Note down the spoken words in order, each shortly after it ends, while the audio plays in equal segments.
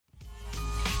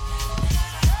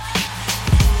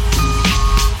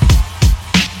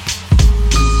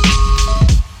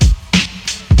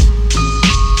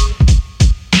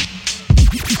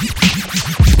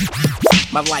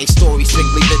My life story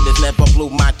strictly business, never blew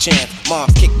my chance.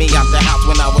 Moms kicked me out the house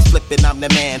when I was flipping, I'm the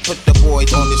man. Put the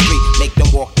boys on the street, make them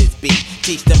walk this beat.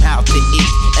 Teach them how to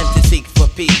eat and to seek for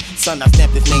peace. Son, I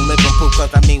stamp this name living proof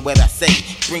cause I mean what I say.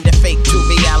 Bring the fake to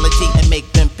reality and make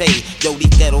them pay. Yo,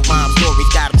 these ghetto rhyme stories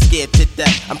got them scared to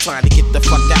death. I'm trying to get the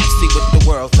fuck out, see what the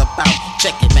world's about.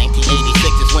 Check it, 1986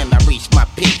 is when I reach my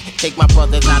peak. Take my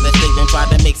brothers out of state and try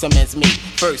to make some ends meet.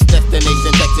 First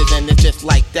destination Texas and it's just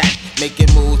like that.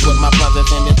 Making moves with my brothers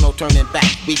and there's no turning back.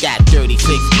 We got 36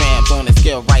 grams on the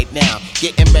scale right now.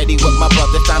 Getting ready with my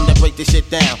brothers, time to break this shit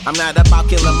down. I'm not about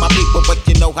killing my people, but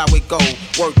you know how it go.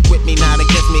 Work with me, not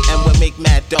against me, and we'll make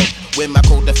mad dough. With my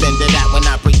co-defender that when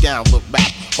I break down with rap.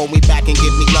 Hold me back and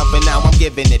give me love and now I'm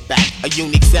giving it back. A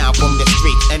unique sound from the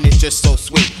streets and it's just so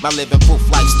sweet. My living proof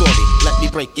life story, let me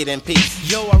break it in peace.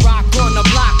 Yo, I rock on the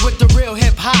block with the real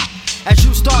hip hop. As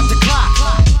you start to clock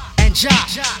and jock.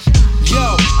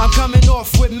 Yo, I'm coming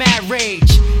off with mad rage.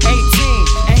 18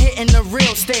 and hitting the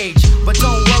real stage. But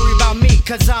don't worry about me,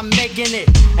 cause I'm making it.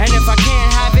 And if I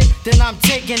can't have it, then I'm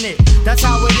taking it. That's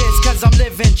how it is, cause I'm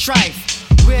living trife.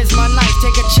 Where's my knife?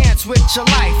 Take a chance with your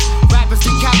life. Rappers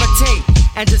decapitate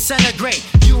and disintegrate.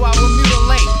 You I will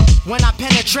mutilate when I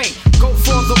penetrate. Go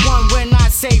for the one when I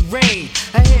say raid.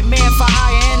 A hitman for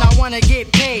hire and I wanna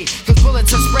get paid. Cause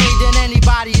bullets are sprayed and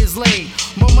anybody is laid.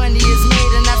 More money is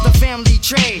made and that's the family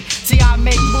trade. See, I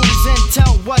make moves and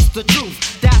tell what's the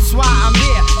truth. That's why I'm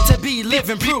here to be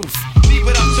living proof. Leave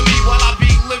it up to me while I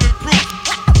be living proof.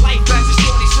 Life as a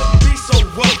shorty shouldn't be so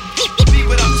rough. Leave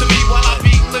it up to me while I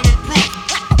be living proof.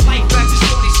 Life as a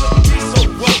shorty shouldn't be so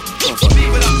rough.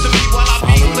 Leave it up to me while I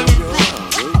be living proof.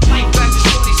 Life as a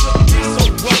shorty shouldn't be so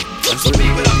rough.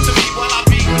 Leave it up to me while I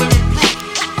be living proof.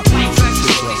 Life as a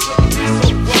shorty shouldn't be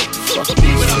so rough.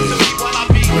 Leave it up to me while I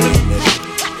be living proof.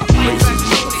 Life as a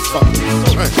shorty shouldn't be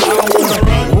so rough. I don't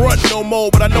wanna run no more,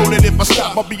 but I know that if I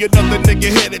stop, I'll be another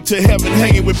nigga headed to heaven,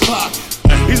 hanging with Pop.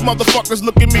 These motherfuckers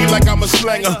look at me like I'm a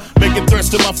slanger, making threats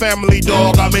to my family,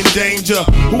 dog, I'm in danger.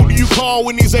 Who do you call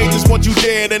when these agents want you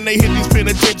dead? And they hit these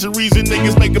penitentiaries and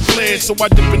niggas make a pledge, so I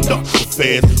dip and duck the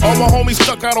feds. All my homies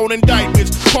stuck out on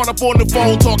indictments, caught up on the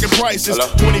phone talking prices.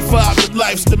 25 to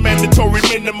life's the mandatory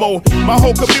minimum. My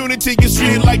whole community is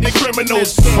treated like they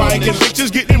criminals. Crying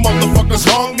convictions, getting motherfuckers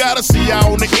hung. Gotta see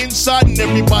out on the inside and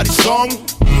everybody's song.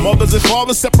 Mothers and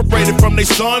fathers separated from their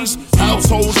sons.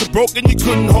 Households are broken, you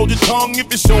couldn't hold your tongue.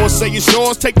 If it's yours, say it's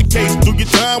yours, take the case, do your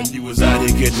time. You was out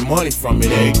here getting money from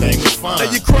it, everything was fine. Now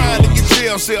you crying in your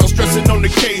jail cell, stressing on the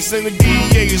case. And the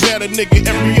DEA is at a nigga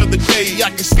every other day.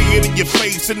 I can see it in your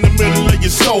face, in the middle of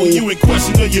your soul. You in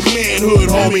question of your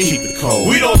manhood, homie. Keep it cold.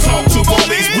 We don't talk to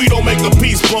police, we don't make a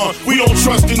peace bond. We don't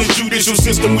trust in the judicial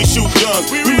system, we shoot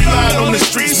guns. We rely on the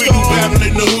streets, we do battle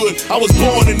in the hood. I was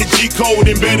born in the G code,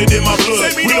 embedded in my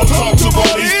blood. We don't talk to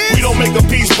police, we don't make a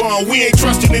peace bond. We ain't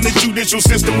trusting in the judicial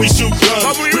system, we shoot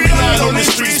guns. We rely on the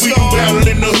streets, we do battle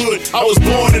in the hood. I was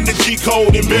born in the G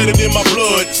code, embedded in my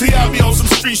blood. See, I be on some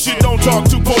street shit, don't talk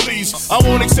to police. I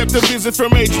won't accept a visit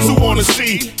from agents who wanna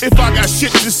see if I got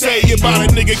shit to say about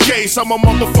a nigga case. I'm a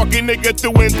motherfucking nigga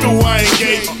through and through, I ain't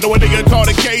gay. Know a nigga caught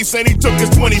a case and he took his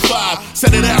 25,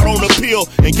 set it out on appeal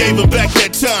and gave him back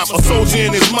that time. A soldier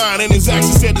in his mind and his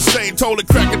actions said the same. Told the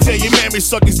cracker, tell your mammy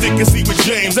suck his dick and see with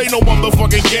James. Ain't no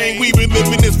motherfucking game, we been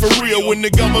living this for real. When the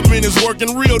government is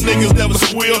working, real niggas never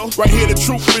squeal. Right here the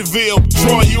truth revealed,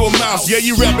 drawing you a mouse. Yeah,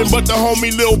 you rapping, but the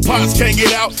homie Lil Pots can't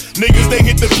get out. Niggas, they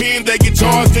hit the pen, they get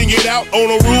charged and get out. On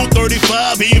a Rule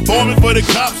 35, he informing for the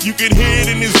cops. You can hear it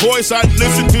in his voice, I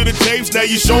listen to the tapes. Now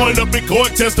you showing up in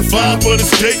court, testifying for the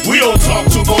state. We don't talk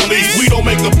to police, we don't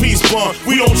make a peace bond.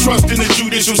 We don't trust in the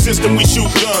judicial system, we shoot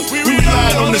guns. We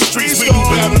rely on the streets, we do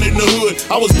battle in the hood.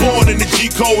 I was born in the G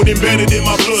code, embedded in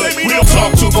my blood. We don't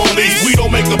talk to police, we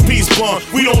don't make a peace bond.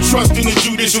 We don't trust in the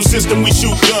judicial system, we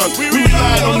shoot guns. We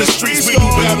rely on the streets, we do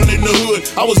battle in the hood.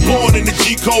 I was born in the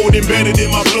G code, embedded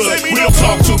in my blood. We don't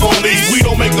talk to police, we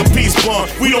don't make a peace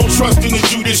bond. We don't trust in the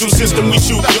judicial system, we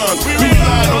shoot guns. We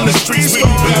rely on the streets, we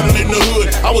do battle in the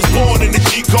hood. I was born in the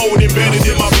G code, embedded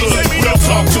in my blood. We don't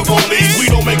talk to police, we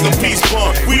don't make a peace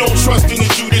bond. We don't trust in the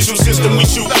judicial system, we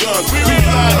shoot guns. We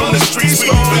rely on the streets, we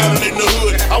do battle in the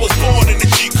hood. I was born in the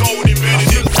G code,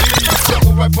 embedded in my blood.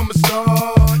 Right from the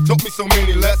start, taught me so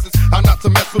many lessons. How not to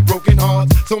mess with broken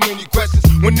hearts. So many questions.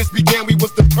 When this began, we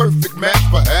was the perfect match.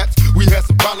 Perhaps we had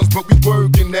some problems, but we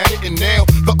working at it. And now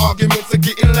the arguments are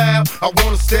getting loud. I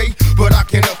wanna stay, but I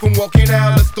can't help from walking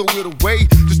out. Let's throw it away.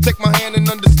 Just take my hand and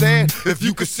understand. If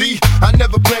you could see, I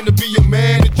never planned to be your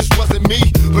man. It just wasn't me.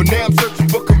 But now I'm searching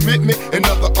for commitment and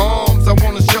other arms. I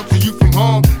wanna shelter you from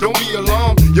harm. Don't be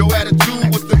alarmed. Your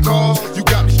attitude was the cause. You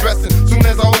got me stressing. Soon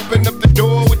as I open up the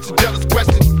door with your jealous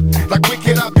questions, like when can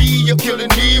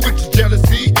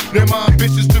Now my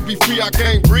ambitions to be free, I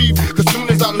can't breathe. Cause soon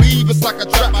as I leave, it's like a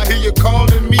trap. I hear you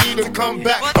calling me to come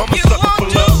back. I'm a sucker for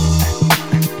love.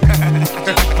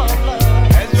 That's right.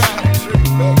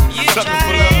 You Sucker tried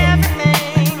for love.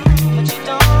 everything, but you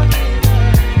don't give up.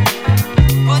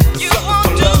 What you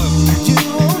won't do, you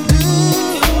won't do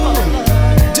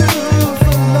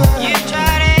for love. You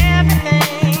tried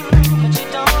everything, but you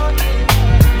don't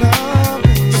give up.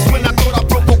 Just when I thought I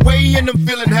broke away and I'm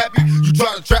feeling happy, you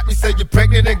try to trap me, say you're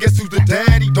pregnant, and guess who's the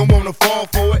daddy? Don't wanna fall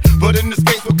for it, but in this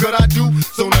case, what could I do?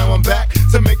 So now I'm back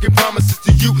to making promises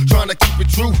to you, trying to keep it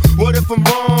true. What if I'm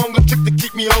wrong? A trick to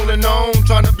keep me holding on,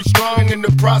 trying to be strong in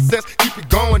the process, keep it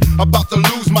going. About to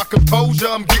lose my composure,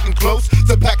 I'm getting close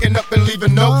to packing up and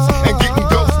leaving notes and getting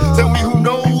ghosts. Tell me who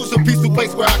knows a peaceful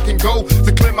place where I can go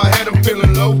to clear my head. I'm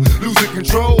feeling low, losing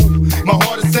control. My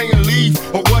heart is saying leave,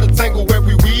 or what a tangle where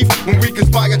we weave when we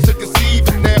conspire to conceive.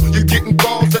 And now you're getting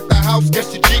calls at the house,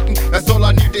 guess you're cheating. That's all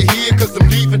I need to hear, cause I'm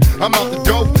leaving. I'm out the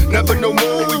door, never no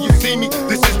more when you see me.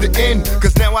 This is the end,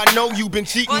 cause now I know you've been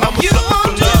cheating. I'm a sucker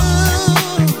for love.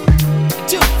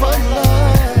 Do for love.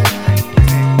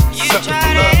 You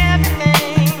tried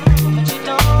everything, but you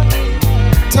don't give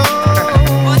up.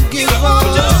 What you won't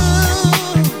do,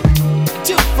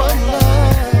 do for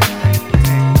love.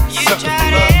 You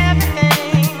tried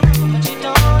everything, but you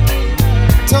don't give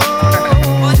up.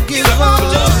 What you won't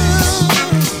do,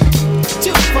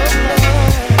 do for love.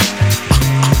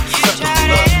 You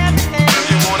tried everything.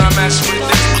 You wanna mess with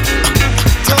this?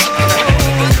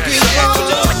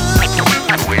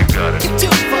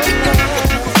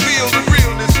 Feel the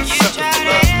realness.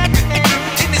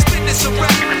 In this business of rap.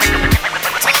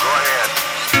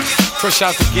 Push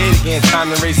out the gate again, time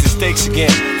to raise the stakes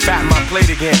again. Fatten my plate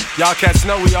again. Y'all cats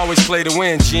know we always play to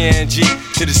win. GNG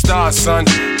to the stars, son.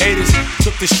 Haters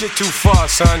took this shit too far,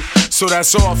 son. So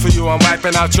that's all for you. I'm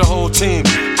wiping out your whole team.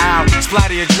 I'll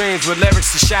splatter your dreams with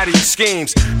lyrics to shatter your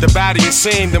schemes. The badder you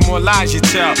seem, the more lies you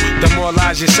tell. The more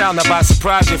lies you sound. Now by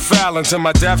surprise you fell into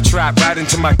my death trap, right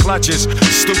into my clutches.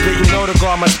 Stupid, you know the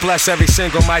God must bless every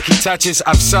single mic he touches.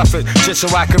 I've suffered just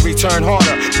so I can return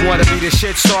harder. Wanna be the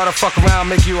shit starter, fuck around,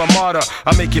 make you a martyr.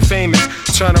 I'll make you famous,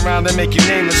 turn around and make you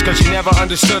nameless. Cause you never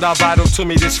understood how vital to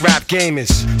me this rap game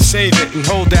is. Save it and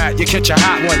hold that, you catch a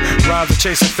hot one. Rather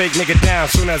chase a fake nigga down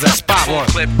soon as I spot one.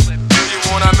 Clip. Do you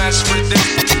wanna mess with this?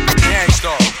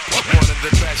 Gangstar, one of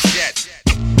the best yet.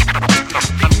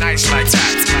 I'm nice like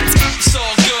that. It's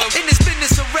all good in this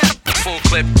business of rap. Full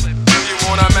clip. Do you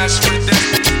wanna mess with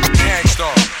this?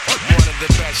 Gangstar, one of the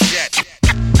best yet.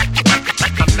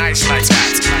 I'm nice like that.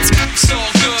 It's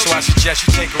all good. So I suggest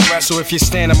you take a rest. So if you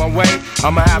stand in my way,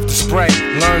 I'ma have to spray.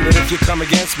 Learn that if you come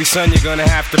against me, son, you're gonna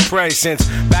have to pray. Since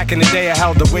back in the day I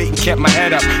held the weight and kept my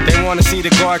head up. They wanna see the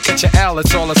guard catch a L,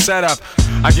 it's all a setup.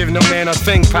 I give no man or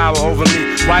thing power over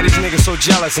me. Why these niggas so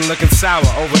jealous and looking sour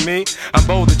over me? I'm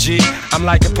bolder, G. I'm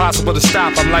like impossible to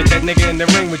stop. I'm like that nigga in the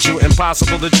ring with you,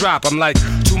 impossible to drop. I'm like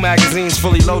 2 magazines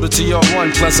fully loaded to your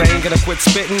 1. Plus I ain't gonna quit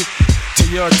spitting till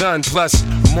you're done. Plus,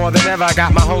 more than ever, I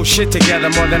got my whole shit together.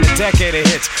 More than a decade of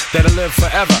hits that'll live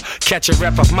forever. Catch a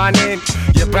rep of my name,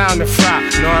 you're bound to fry.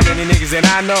 Know how many niggas that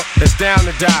I know that's down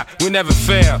to die. We never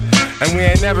fail, and we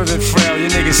ain't never been frail. You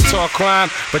niggas talk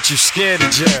crime, but you scared of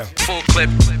jail. Full clip.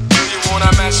 Do you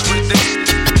wanna mess with this?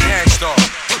 Gangstar,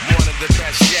 one of the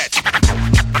best yet.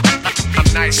 I'm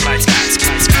nice like that.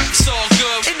 It's all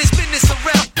good in this business of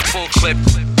rap. Full clip.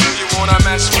 Do you wanna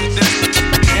mess with this?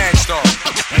 Gangstar,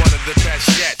 one of the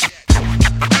best yet.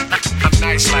 I'm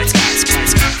nice like that.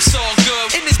 It's all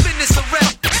good in this business of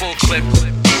rap. Full clip. Do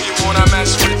you wanna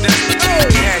mess with this?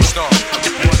 Gangstar,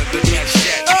 one of the best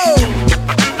yet.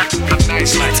 I'm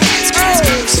nice like that.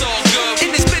 It's all good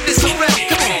in this business of rap.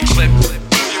 Full clip.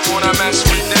 Do you wanna mess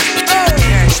with this?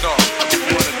 Gangstar,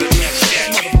 one of the best yet.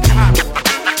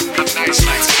 I'm nice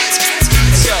like that.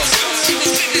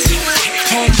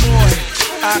 Homeboy,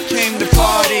 I came to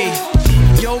party.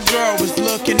 Your girl was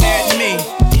looking at me.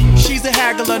 She's a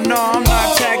haggler, no, I'm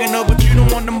not tagging her. But you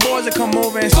don't want them boys to come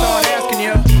over and start asking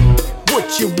you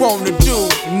what you wanna do,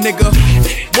 nigga.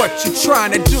 What you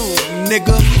trying to do,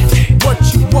 nigga. What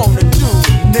you wanna do,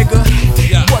 nigga.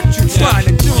 What you trying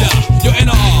to do. Yo,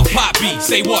 NR, Pop B,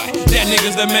 say what? That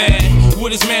nigga's the man.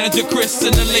 With his manager Chris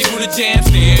and the label The Jam,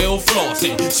 still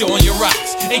flossing, showing your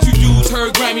rocks. Ain't you dudes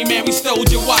heard Grammy, man, we stole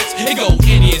your watch. It go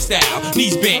Indian style,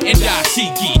 knees bent and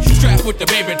dashiki. Strapped with the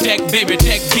baby tech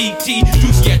BT.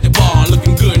 Juicy at the bar,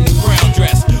 looking good in the brown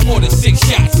dress. Ordered 6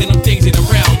 shots and them things ain't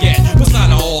around yet.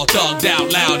 Persona all thugged out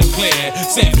loud and clear.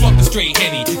 Said fuck the straight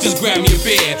Henny, just grab grab me a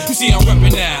beer. You see I'm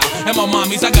reppin' now, and my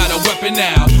mommies, I got a weapon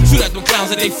now. Shoot at them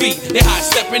clowns at their feet, they high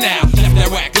stepping out. Left that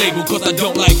whack label cause I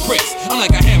don't like pricks. I'm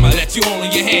like a hammer that you hold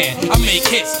in your hand. I make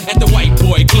hits at the white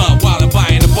boy club while I'm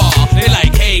buying a bar. They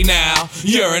like, hey now,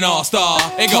 you're an all-star.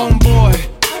 They go, homeboy,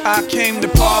 I came to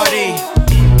party.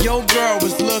 Your girl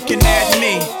was looking at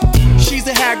me. She's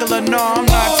a haggler, no, I'm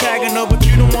not tagging her, but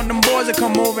you don't want them boys to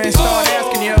come over and start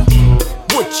asking you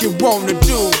what you wanna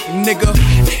do, nigga.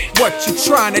 What you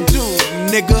trying to do,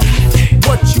 nigga.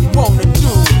 What you wanna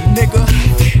do, nigga.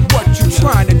 What you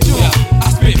trying to do. Yeah, I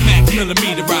spit max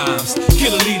millimeter rhymes,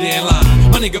 kill a leader in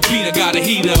line. My nigga Peter got a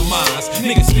heater of mines.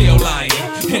 Niggas still lying,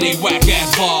 and they whack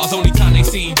ass bars. Only time they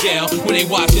seen jail when they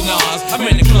watching ours. I'm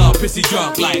in the club, pissy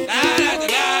drunk like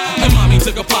and mommy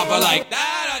took a popper like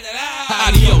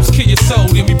adios, kill your soul,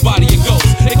 then we body your ghost.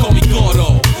 They call me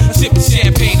Gordo. I sip the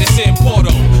champagne that's in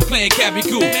Porto. Playing Cappy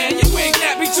Cool, man, you ain't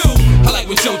nappy too. I like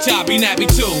when Joe Chop be nappy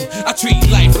too. I treat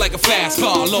life like a fast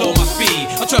car, lower my speed.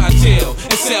 I try to chill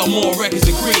and sell more records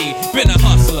than Creed. Been a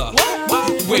hustler,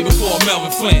 way before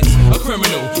Melvin Flint's. A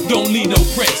criminal, don't need no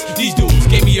prints. These dudes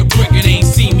gave me a brick and ain't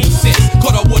seen me since.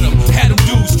 Caught up with them, had them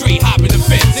dudes straight hopping the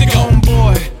fence. They go,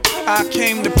 homeboy, I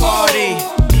came to party.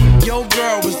 Your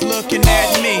girl was looking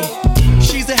at me.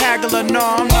 She's a haggler, no,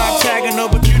 I'm not tagging her,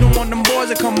 but you don't want them boys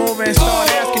to come over and start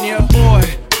asking you, boy,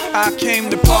 I came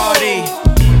to party.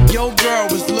 Your girl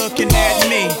was looking at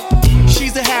me.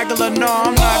 She's a haggler, no,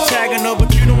 I'm not tagging her,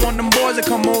 but you don't want them boys to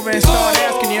come over and start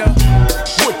asking you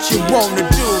what you wanna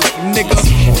do, nigga.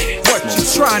 What you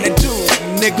trying to do,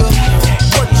 nigga.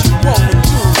 What you wanna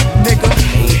do, nigga.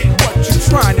 What you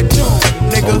trying to do,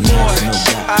 nigga. Boy,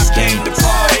 I came to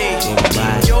party.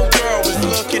 Your girl was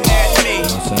looking at me.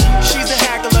 She's a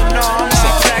haggler, no, I'm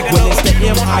not tagging her. Well, it's the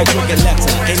M.I. drinking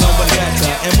letter, ain't no one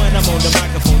better. And when I'm on the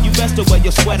microphone, you best to wear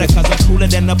your sweater, cause I'm cooler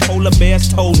than the polar bear's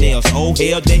toenails. Oh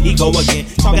hell, there he go again,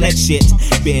 talking that shit.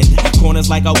 Bend corners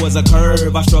like I was a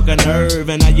curve, I struck a nerve,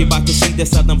 and now you about to see the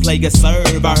southern player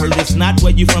serve. I heard it's not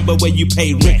where you from, but where you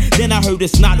pay rent. Then I heard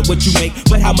it's not what you make,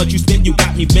 but how much you spend. You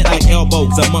got me bent like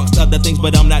elbows, amongst other things,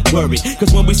 but I'm not worried,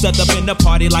 cause when we set up in the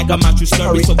party like I'm out, you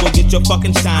scurry. So go get your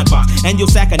fucking shine box and your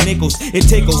sack of nickels. It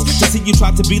tickles to see you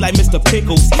try to be like Mr.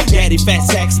 Pickles. Daddy Fat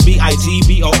Sacks,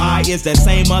 B-I-G-B-O-I is that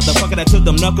same motherfucker that took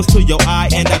them knuckles to your eye.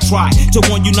 And I try to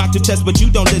warn you not to test, but you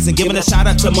don't listen. Giving a shout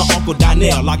out to my Uncle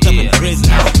Donnell, locked up in prison.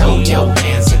 Now throw your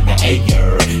hands in the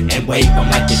air and wave them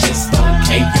like you just don't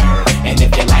care. And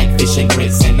if you like fish and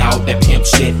grits and all that pimp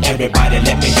shit, everybody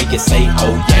let me hear you say,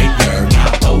 oh yeah.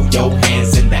 Now throw your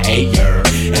hands in the air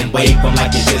and wave them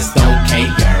like you just don't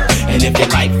care. And if you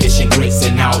like fish and grits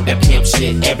and all that pimp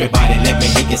shit, everybody let me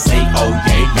hear you say, oh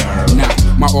yeah. Now,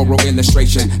 my oral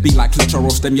illustration be like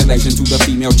clitoral stimulation to the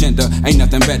female gender. Ain't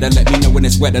nothing better, let me know when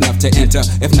it's wet enough to enter.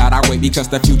 If not, I wait because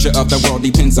the future of the world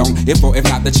depends on if or if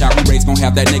not the child we raise gon'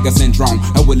 have that nigga syndrome.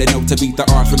 Or will it know to beat the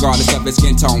odds regardless of its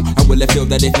skin tone? Or will it feel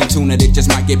that if in tune it just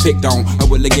might get picked on? Or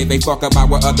will it give a fuck about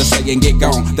what others say and get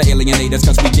gone? The alienators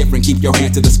cause we different, keep your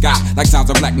hand to the sky. Like sounds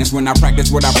of blackness when I practice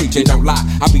what I preach and don't lie.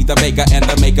 I be the baker and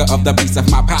the maker of the piece of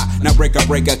my pie. Now break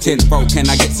a tenfold, can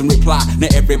I get some reply?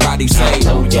 Now everybody say,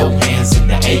 throw your hands in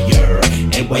the air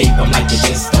and wave them like you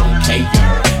just don't care.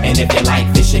 And if you like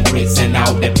fish and grits and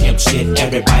all that pimp shit,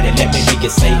 everybody let me hear you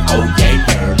say, oh yeah.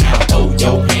 Now throw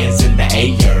your hands in the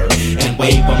air and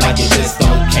wave them like you just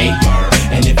don't care.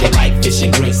 And if you like fish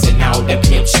and grits and all that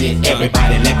pimp shit,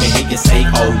 everybody let me hear you say,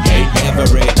 oh yeah.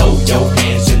 Throw your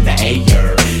hands in the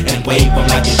air and wave them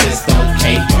like you just don't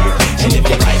care. And if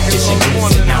you like fish and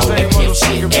grits and all that pimp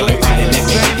shit, everybody let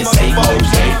me hear you say, oh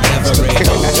yeah.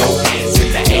 Throw your hands in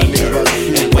the air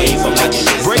and wave them like you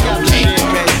just don't care.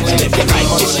 And if you like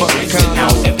fish and grits and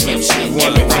all that pimp shit,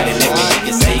 everybody let me hear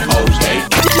you say, oh yeah.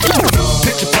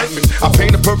 Picture perfect, I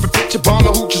paint a perfect picture. Bomb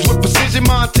the hooches with precision.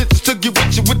 My intentions to get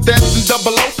with you with that and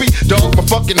double OP. Dog, my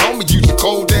fucking homie, use a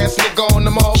cold ass nigga on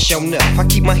them all. Show enough, I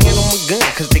keep my hand on my gun,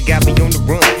 cause they got me on the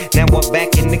run. Now I'm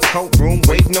back in the courtroom,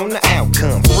 waiting on the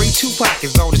outcome. Free Tupac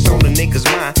is all that's on the niggas'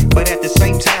 mind, but at the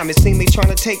same time, it seems they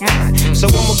tryna take mine. So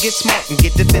I'ma get smart and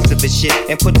get defensive and shit,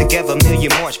 and put together a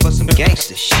million march for some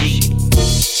gangster shit.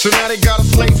 So now they got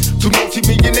us laced. Two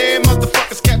multi-millionaire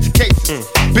motherfuckers capture cases.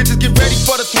 Bitches get ready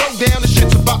for the throwdown. The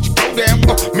shit's about to go down.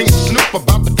 Me and Snoop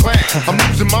about to clown. I'm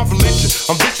losing my religion.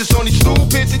 I'm vicious on these stool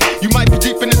pigeons. You might be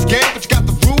deep in this game, but you got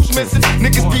the rules missing.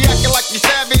 Niggas be acting like you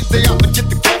savage. They out to get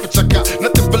the cabbage. I got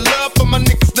nothing but love for my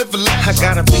niggas living life. I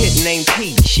got a pit named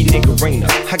P, she niggerina.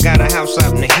 I got a house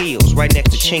out in the hills, right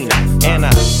next to Chino. And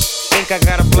think I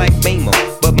got a black Beamer,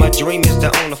 but my dream is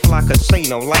to own a fly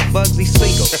casino like Bugsy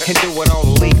Siegel and do it all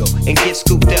illegal and get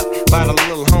scooped up by the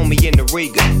little homie in the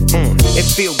Riga. It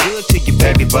feel good to you,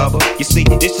 baby bubba. You see,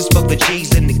 this is for the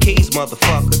G's and the keys,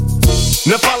 motherfucker.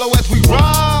 Now follow as we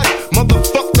ride,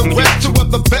 motherfuck the rest. Two of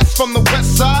the best from the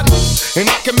west side, and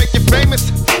I can make you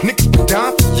famous. Niggas been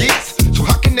down for years, so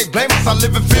how can they blame us? I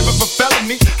live in fear of a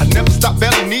felony. I never stop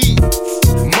belly needs,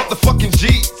 motherfucking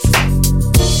G's.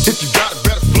 If you got it,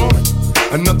 better flaunt it.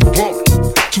 Another woman,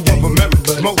 two of them every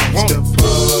smoke one.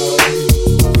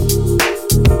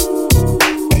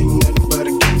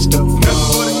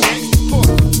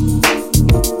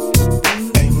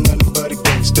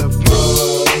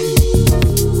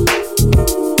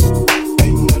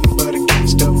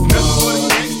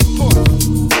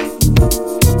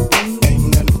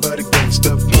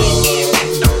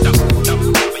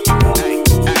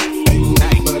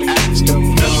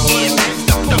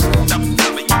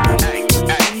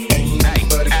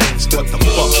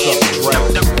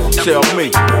 Tell me,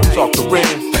 talk to Ren.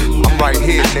 I'm right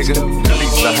here, nigga.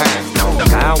 Release the hand.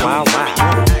 Wow.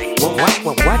 What?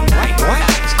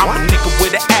 I'm a nigga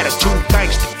with an attitude,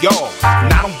 thanks to y'all.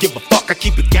 And I don't give a fuck, I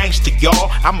keep it gangsta, y'all.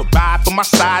 I'ma ride for my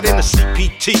side in a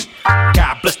CPT.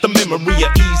 God bless the memory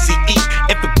of Eazy-E.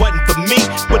 If it wasn't for me,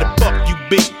 where the fuck you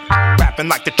be? Rapping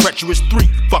like the treacherous 3,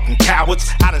 fucking cowards.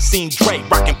 I done seen Dre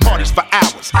rocking parties for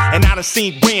hours. And I done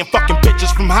seen Ren fucking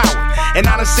bitches from Howard. And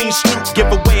I done seen Snoop give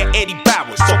away an Eddie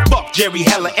Bowers. So fuck Jerry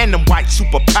Heller and them white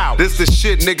superpowers. This is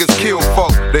shit niggas kill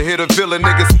folk. They hit a villain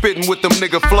niggas spitting with them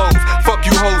nigga flows. Fuck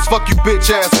you hoes, fuck you bitch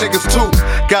ass niggas too.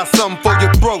 Got something for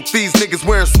your throat. These niggas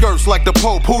wearing skirts like the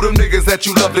Pope. Who them niggas that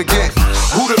you love to get?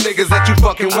 Who them niggas that you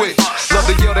fucking with? Love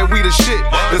to yell that we the shit.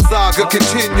 The saga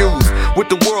continues with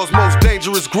the world's most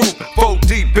dangerous group. 4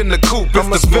 deep in the coop.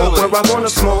 I'ma smoke where I wanna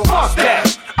smoke.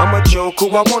 I'ma joke who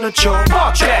I wanna joke.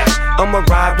 I'ma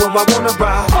ride where I wanna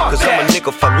ride. Cause I'm a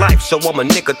nigga for life, so I'm a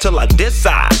nigga till I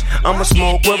decide. I'ma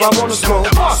smoke where I wanna smoke.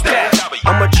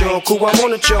 I'ma joke who I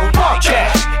wanna joke.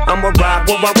 I'ma ride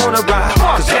where I wanna ride.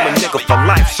 Cause I'm a nigga for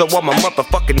life, so I'm a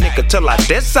motherfucking nigga till I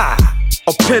decide.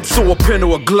 A pencil, a pen,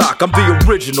 or a Glock. I'm the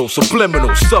original,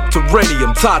 subliminal,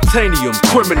 subterranean, titanium,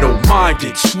 criminal,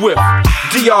 minded, swift.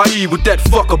 DRE with that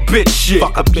fuck a bitch shit.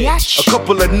 Fuck a bitch. A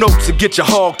couple of notes to get your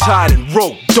hog tied and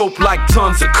rope. Dope like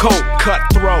tons of coke.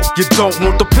 Cutthroat. You don't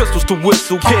want the pistols to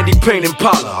whistle. Candy paint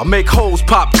Impala. I make hoes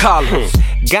pop collars.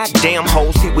 Goddamn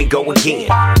hoes, here we go again.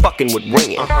 Fucking with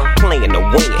Ren, playing to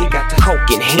win. He got the coke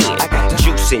in hand,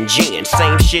 juice and gin.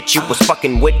 Same shit you was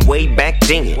fucking with way back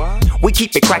then. We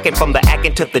keep it cracking from the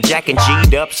acting to the jacking.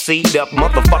 G'd up, C'd up,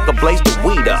 motherfucker blaze the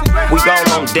weed up. We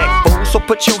all on deck, fool, so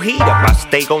put your heat up. I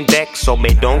stay on deck so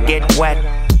me don't get wet.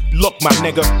 Look, my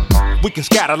nigga, we can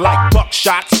scatter like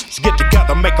buckshots. Let's get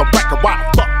together, make a record, why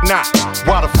the fuck not?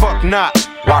 Why the fuck not?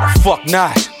 Why the fuck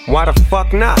not? Why the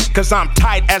fuck not? Cause I'm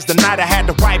tight as the night I had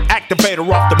the right activator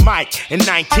off the mic in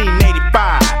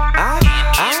 1985.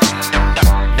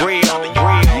 Real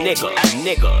nigga.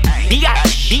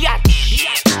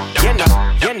 You know.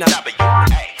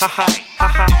 Ha ha.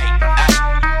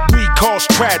 We cause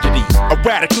tragedy,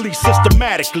 erratically,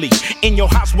 systematically. In your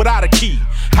house without a key.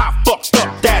 How fucked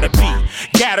up that'll be?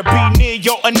 Gotta be near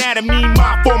your anatomy,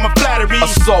 my form of flattery.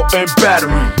 Assault and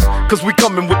battery, cause we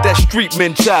coming with that street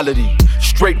mentality.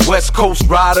 Straight West Coast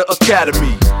Rider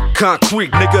Academy.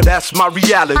 Concrete, nigga, that's my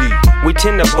reality. We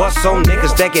tend to bust on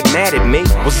niggas that get mad at me.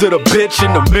 Was it a bitch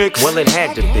in the mix? Well, it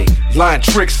had to be. Lying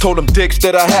tricks told them dicks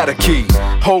that I had a key.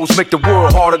 Hoes make the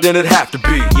world harder than it have to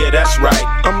be. Yeah, that's right.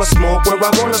 I'ma smoke where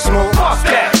I wanna smoke.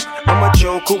 I'ma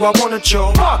joke who I wanna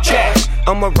joke.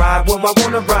 I'ma ride where I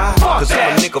wanna ride. Cause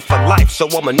I'm a nigga for life, so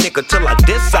I'm a nigga till I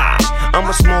decide.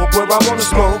 I'ma smoke where I wanna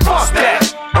smoke.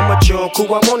 I'ma joke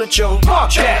who I wanna joke.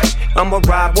 I'ma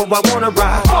ride where I wanna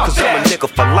ride. Cause I'm a nigga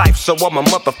for life, so I'm a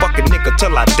motherfucking nigga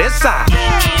till I decide.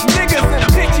 Niggas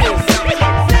and bitches,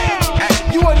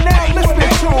 you are now listening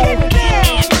to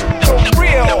The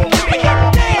Real, and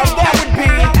that would be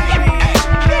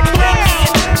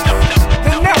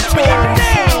the Neptunes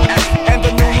and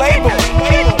the new label.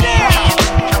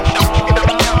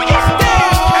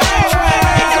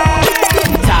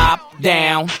 Top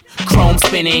down, chrome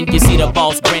spinning, you see the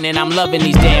boss grinning. I'm loving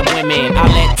these damn women. I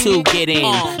let 2 get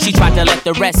in. She tried to let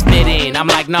the rest fit in. I'm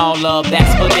like, no, love,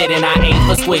 that's forbidden. I ain't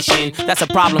for squishing. That's a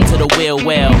problem to the will.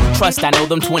 Well, trust, I know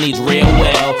them 20s real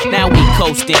well. Now we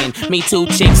coasting. Me 2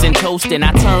 chicks and toasting.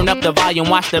 I turn up the volume,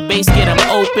 watch the bass get them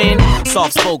open.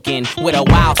 Soft spoken with a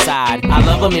wild side. I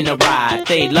love them in the ride.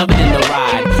 They love it in the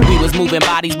ride. We was moving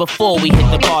bodies before we hit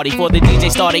the party. Before the DJ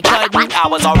started cutting, I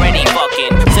was already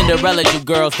fucking. Cinderella, you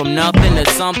girls from nothing to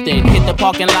something. Hit the party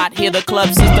parking lot, hear the club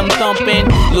system thumping.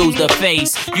 Lose the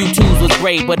face. U2's was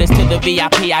great, but it's to the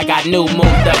VIP. I got new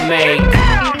moves to make.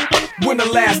 When the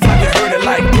last time you heard it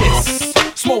like this?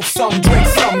 Smoke some, drink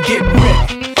some, get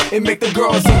ripped. It make the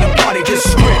girls in the party just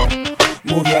strip.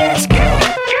 Move your ass, girl.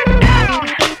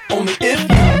 Only if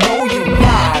you know you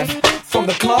live. From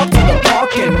the club to the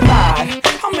parking lot.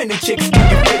 How many chicks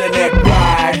can you fit in that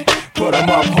ride? Put them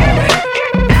up, homie.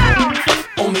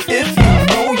 Only if you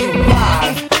know you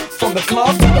live. From the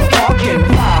club to the parking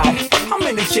lot. How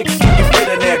many chicks can you fit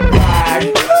in that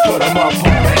ride? Put them up,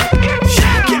 homie.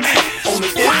 Shake your ass. Only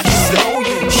if you know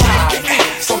you live.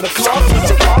 From the club to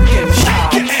the parking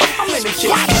lot. How many chicks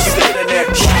can you fit in that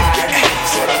ride?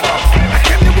 Put them up. I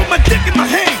came here with my dick in my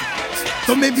hand.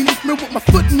 So maybe lift me with my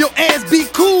foot in your ass, be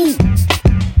cool.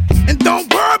 And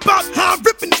don't worry about how I'm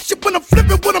ripping this shit when I'm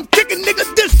flipping, what I'm kicking,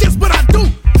 nigga. This just what I do.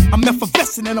 I'm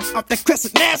effervescent and I'm off that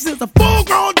crescent. Now since a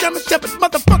full-grown German Shepherd,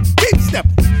 motherfuckers keep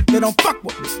stepping. They don't fuck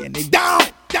with me and they down.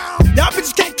 Y'all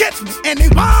bitches can't catch me and they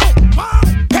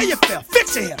won't. Pay your fare,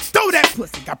 fix your hair, throw that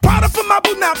pussy. Got Prada for my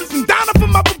boonables and Donna for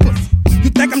my pussy. You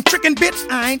think I'm tricking, bitch?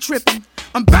 I ain't tripping.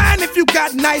 I'm buying if you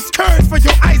got nice curves for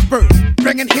your iceberg.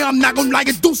 Bring it here, I'm not gonna like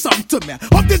it, do something to me.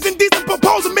 Hope this indecent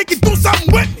proposal make you do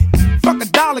something with me. Fuck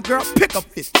 $1, girl, pick up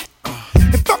 50.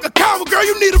 And fuck a coward, girl,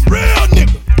 you need a real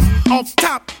nigga. Off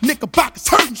top, knickerbockers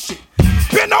hurting shit.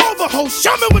 Bend over, ho,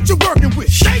 show me what you're working with.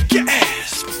 Shake your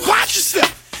ass, watch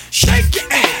yourself. Shake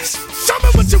your ass, show me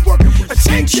what you're working with.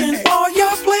 Attention, all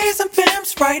y'all players and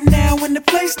pimps right now in the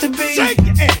place to be. Shake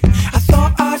your ass. I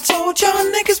thought I told y'all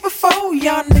niggas before,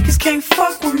 y'all niggas can't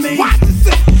fuck with me. Watch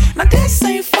yourself. Now this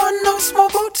ain't fun, no small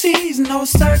booties, no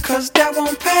sir, cause that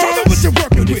won't pass. Show me what you're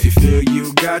working but with. If you feel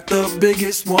you got the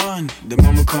biggest one, then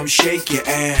mama come shake your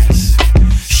ass.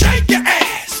 Shake your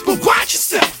ass, but watch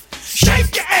yourself.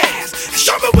 Shake your ass,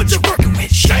 show me what you're working with.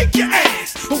 Shake your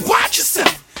ass, but watch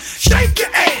yourself. Shake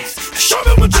your ass, show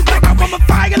me what you're working with. I'm a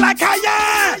fire like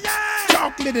Cayenne.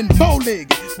 Chocolate and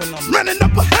bow-legged when I'm running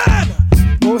up behind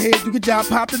her. Go ahead, do your job,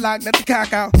 pop the lock, let the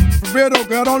cock out. For real though,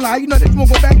 girl, don't lie, you know that you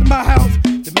won't go back to my house.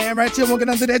 The man right here won't get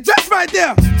under that dress right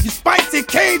there. You spicy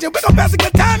Cajun, we gon' pass a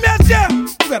good time, yes, yeah.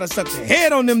 You gotta suck your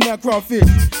head on them now, crawfish.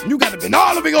 You gotta been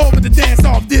all the way over to dance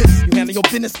off this. You handle your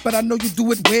business, but I know you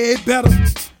do it way better.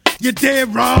 You're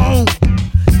dead wrong.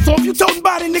 So if you toting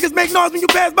body niggas make noise when you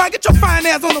pass by, get your fine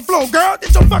ass on the floor, girl.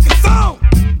 It's your fucking song.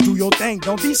 Do your thing,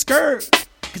 don't be scared.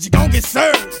 Cause you gon' get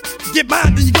served. You get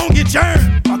mine, then you gon' get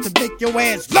germed. About to make your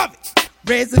ass love it.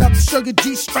 Raise it up, sugar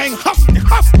G-string, hustle,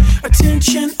 hustle.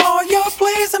 Attention, all y'all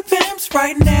players and pimps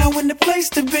right now in the place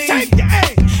to be. Shake your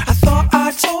ass. I thought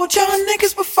I told y'all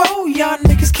niggas before, y'all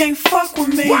niggas can't fuck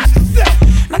with me. Watch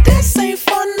yourself. Now this ain't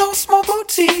fun, no small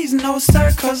booties, no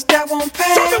sir, cause that won't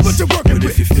pass. Show me what you're working but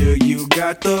with. If you feel you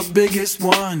got the biggest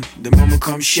one, then mama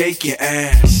come shake your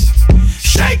ass.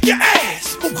 Shake your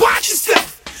ass, but watch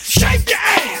yourself. Shake your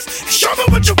ass, show me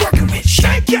what you're working with.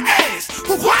 Shake your ass,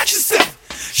 but watch yourself.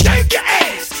 Shake your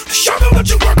ass, show me what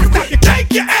you're working with.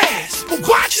 Shake your ass, but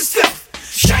watch yourself.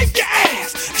 Shake your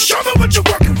ass, show me what you're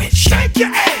working with. Shake your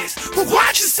ass, but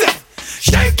watch yourself.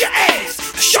 Shake your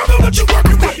ass, show me what you're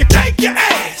working with. Shake your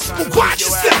ass, but watch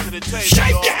yourself.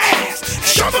 Shake your ass,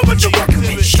 show me what you're working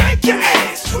with. Shake your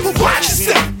ass, but watch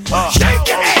yourself. Shake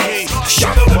your ass,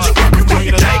 show me what you're working with.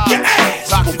 Shake your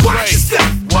ass, but watch yourself.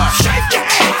 Shake your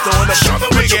ass, show me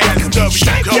what you're working with.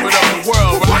 Shake your ass,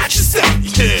 but watch yourself.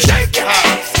 Shake your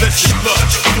ass. Listen, look,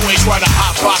 you ain't trying to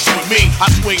hotbox with me. I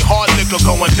swing hard liquor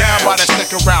going down by the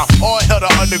second round. All hell to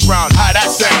underground, how that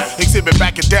sound? Exhibit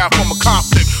backing down from a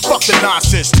conflict. Fuck the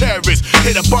nonsense, terrorists,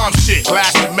 hit a bomb shit.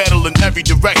 Glass and metal in every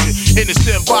direction.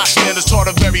 Innocent bystanders taught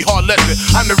a very hard lesson.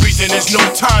 I'm the reason there's no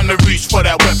time to reach for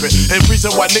that weapon. And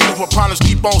reason why niggas with problems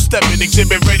keep on stepping.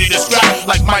 Exhibit ready to strap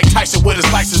like Mike Tyson with his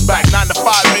license back. 9 to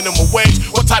 5 minimum wage.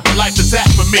 What type of life is that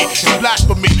for me? It's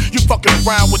blasphemy. You fucking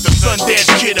around with the Sundance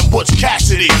Kid and Butch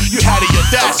Cassidy. You had the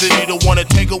audacity to wanna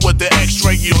tangle with the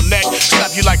X-ray your neck.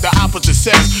 Slap you like the opposite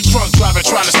sex. Drunk driving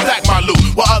trying to stack my loot.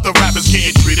 While other rappers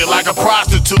getting treated like a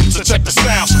prostitute. So check the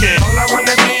sound skin. All I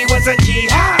wanna be was a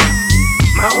jihad.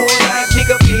 My whole life,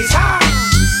 nigga, please high.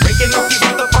 Breaking up these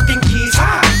motherfucking keys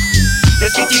high.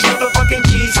 Let's get these motherfucking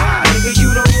keys high. Nigga,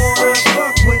 you don't wanna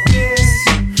fuck with this.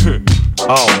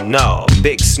 Oh no,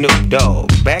 Big Snoop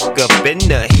Dogg, back up in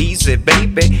the heezy,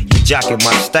 baby. You jocking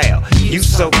my style, you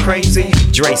so crazy.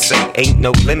 Dre say ain't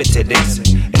no limit to this.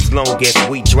 As as long as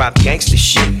we drop gangsta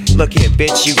shit. Look here,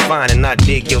 bitch, you fine and I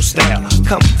dig your style.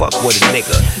 Come fuck with a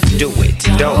nigga, do it,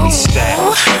 don't be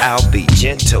style. I'll be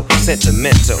gentle,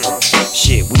 sentimental.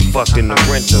 Shit, we fucked in the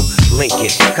rental, Lincoln,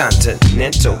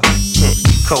 Continental.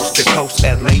 Coast to coast,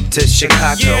 LA to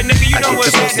Chicago. Yeah, nigga, you know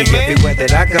what's happening, man. Everywhere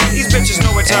that I go. These bitches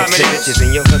know what time it is. Bitches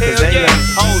in your hood, cause they know.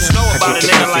 Hoes know about a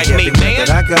nigga like me, man.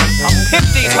 I'm hip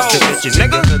these hoes,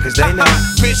 nigga.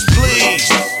 Bitch,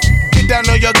 please. Get down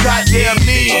on your goddamn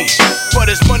knees. For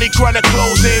this money, chronic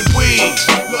clothes and weed.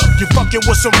 Look, you fucking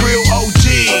with some real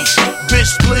OGs.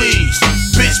 Bitch, please.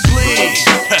 Bitch, please.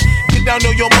 Get down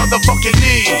on your motherfucking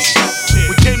knees.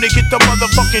 We came to get the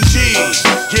motherfucking G's.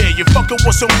 Yeah, you fucking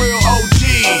with some real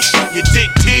OGs. You dick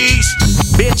tease.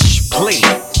 Bitch, please.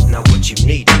 Now what you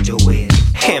need to do is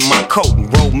hand my coat and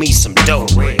roll me some dough.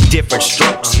 Different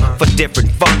strokes for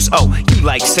different folks. Oh, you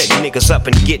like setting niggas up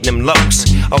and getting them locs.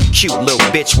 Oh, cute little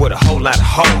bitch with a whole lot of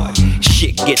heart.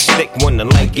 Shit gets thick when the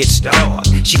light gets dark.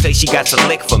 She say she got a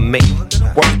lick for me,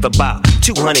 worth about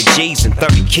 200 G's and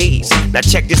 30 keys. Now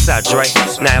check this out, Dre.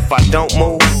 Now if I don't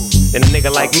move, then a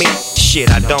nigga like me, shit,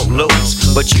 I don't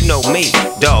lose. But you know me,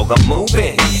 dog, I'm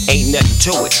moving. Ain't nothing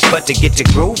to it but to get to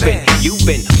grooving. You've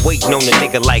been waiting on a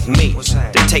nigga like me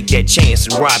to take that chance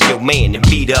and rob your man and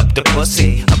beat up the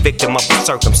pussy, a victim of a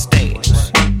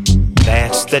circumstance.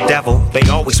 That's the devil, they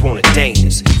always wanna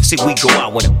dance. See, we go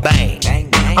out with a bang.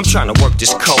 I'm trying to work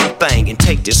this cold thing and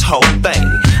take this whole thing.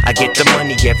 I get the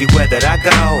money everywhere that I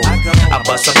go. I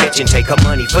bust a bitch and take her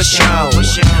money for show.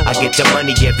 I get the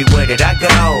money everywhere that I go.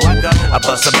 I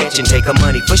bust a bitch and take her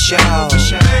money for show.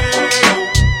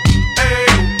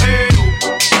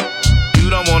 You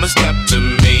don't wanna step to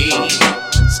me.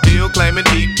 Still claiming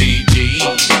DPG.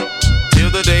 Till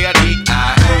the day I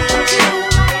die.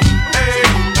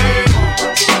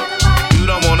 You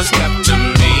don't wanna step to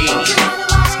me.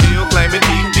 Still claiming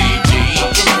DPG.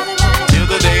 Till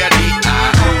the day I die.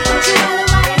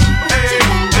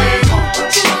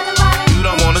 You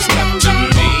don't wanna step to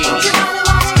me.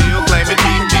 Still claiming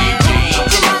DPG.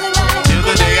 Till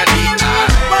the day I die.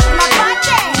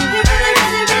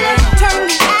 Turn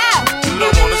me out. You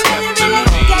really, really, really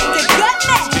got the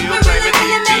goodness. You really,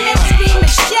 really make me scream and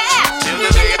shout. You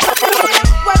really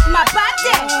work my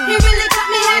body. He really taught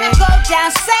me how to go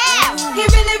down south. He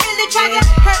really, really tried to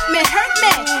hurt me.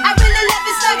 I really love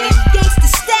his fucking gangsta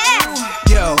style.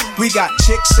 Yo, we got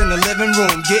chicks in the living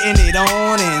room getting it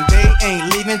on, and they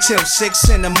ain't leaving till 6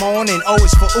 in the morning. O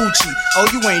is for Uchi. Oh,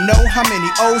 you ain't know how many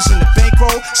O's in the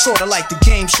bankroll? Sorta like the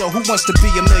game show, Who Wants to Be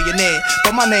a Millionaire?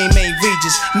 But my name ain't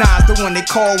Regis. Nah, the one they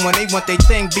call when they want they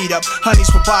thing beat up. Honeys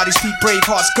for bodies, Pete brave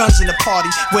hearts, guns in the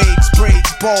party. Waves, braids,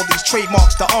 baldies,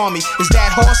 trademarks the army. Is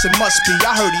that horse? It must be.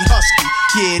 I heard he husky.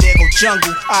 Yeah, there go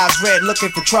jungle, eyes red,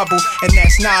 looking for trouble. And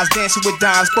that's Nas dancing with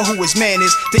dimes, but who his man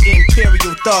is? The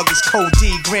Imperial Thug is Code D,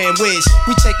 Grand Wiz.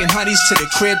 We taking honeys to the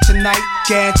crib tonight.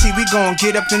 Guarantee we gon'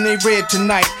 get up in they rib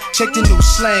tonight. Check the new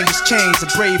slang, it's changed. A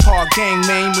brave heart gang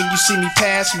name. When you see me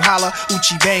pass, you holla,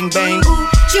 Uchi bang bang.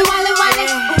 She walla walla,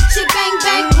 she bang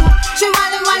bang. She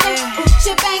walla walla,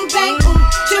 she bang bang.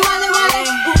 She walla walla,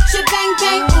 she bang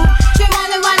bang. She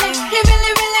walla walla, he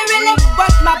really, really, really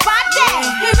work my body.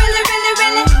 He really, really,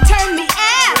 really turn me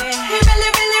out. He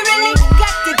really, really, really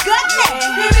got the goodness.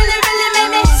 He really, really made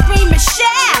me scream and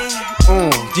shout.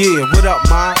 Yeah, what up,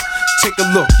 ma? Take a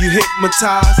look, you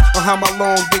hypnotized on how my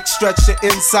long dick stretch your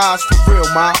insides for real,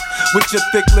 ma. With your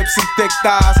thick lips and thick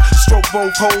thighs, stroke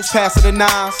both hoes, pass it the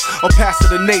nines, or pass it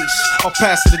the nation, or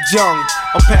pass it the young,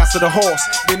 or pass it the horse.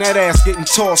 Then that ass getting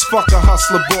tossed, fuck a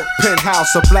hustler book, penthouse,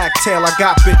 a black tail. I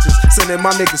got bitches, sending my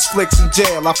niggas flicks in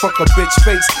jail. I fuck a bitch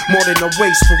face more than a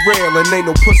waist for real, and ain't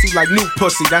no pussy like new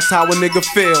pussy. That's how a nigga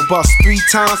feel. Bust 3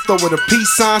 times, throw her a peace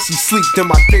sign, she sleep, then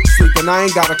my dick sleep, and I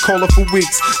ain't gotta call her for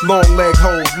weeks. Long leg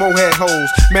hoes, mohead hoes,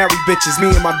 married bitches, me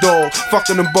and my dog,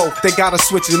 fucking them both. They gotta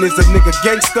switch it. Is a nigga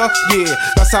gangster? Yeah,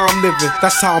 that's how I'm living,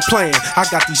 that's how I'm playing. I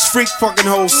got these freak fucking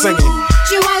hoes singing.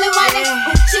 She walla walla,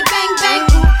 she bang bang.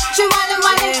 She walla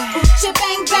walla, she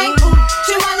bang bang.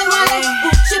 She walla walla,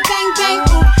 she bang bang.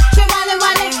 She walla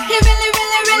walla, he really,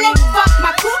 really, really fuck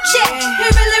my coochie. He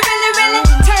really, really, really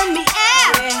turn me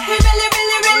out. He really,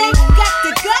 really, really got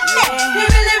the goodness. He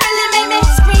really, really made me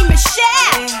scream and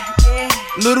shout.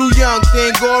 Little young thing,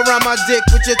 go around my dick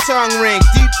with your tongue ring.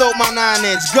 Deep throat my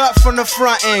 9-inch, gut from the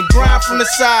front end, grind from the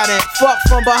side end, fuck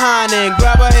from behind end.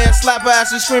 Grab her hand, slap her ass,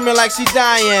 and screaming like she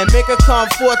dying. Make her come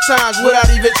 4 times without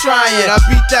even trying. I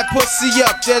beat that pussy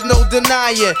up, there's no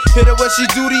denying. Hit her where she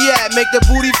duty at, make the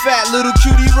booty fat, little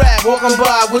cutie rap. Walking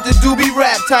by with the doobie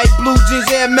rap, tight blue jeans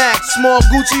and Max, small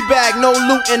Gucci bag, no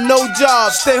loot and no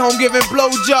jobs. Stay home giving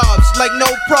blowjobs like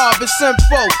no prob, it's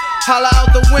simple. Holla out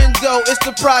the window, it's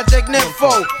the Project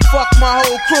Nympho. Fuck my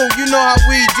whole crew, you know how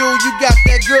we do. You got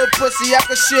that good pussy I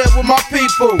can share with my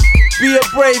people. Be a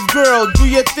brave girl, do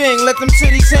your thing, let them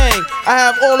titties hang. I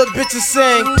have all the bitches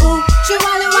sing. Ooh, she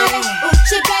walla walla, ooh,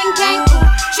 she bang bang, ooh,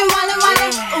 she walla walla,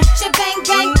 ooh, she bang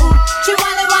bang, ooh, she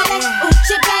walla walla, ooh,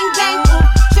 she bang bang, ooh,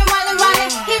 she walla walla,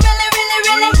 he really really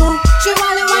really, ooh, she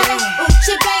walla walla, ooh,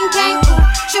 she bang bang, ooh,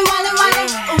 she walla walla,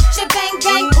 ooh, she bang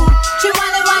bang, ooh, she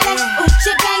walla walla, ooh,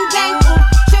 she bang bang, ooh,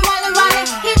 she walla walla,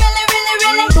 he really really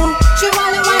really, ooh, she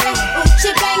walla walla, ooh,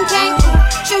 she bang bang, ooh,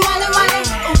 she walla walla,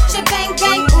 ooh, she bang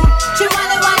bang, ooh, she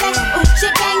walla walla, ooh, she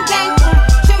bang bang, ooh,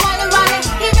 she walla walla,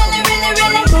 he really really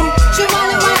really, ooh, she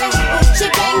walla walla, ooh, she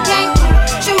bang bang, ooh,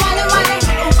 she walla walla,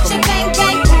 ooh, she bang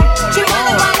bang, ooh, she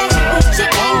walla walla, ooh, she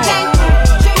bang bang,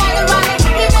 ooh, she walla walla,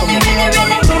 he really really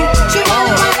really, ooh, she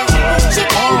walla walla, ooh, she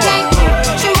bang bang, ooh,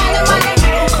 she walla walla,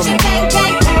 ooh, she bang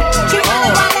bang, ooh, she walla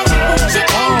walla, ooh, she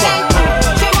bang bang,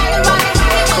 ooh, she walla walla,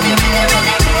 he really really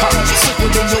really. Sicker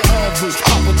than your average.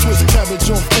 Pop a twist cabbage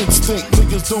on instinct.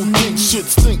 Niggas don't think shit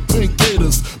stink. Pink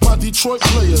Gators, my Detroit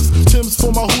players. Tim's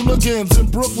for my hooligans in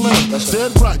Brooklyn.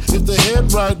 Dead right, if the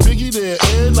head right, Biggie there,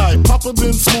 every night. Papa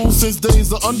been smooth since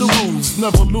days of under rules.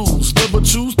 Never lose, never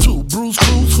choose to. Bruise,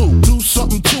 cruise, who? Do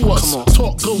something to us.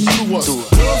 Talk, go through us.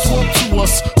 Girls want to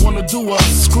us, wanna do us.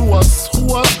 Screw us,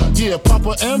 who us? Yeah,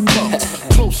 Papa and Puff.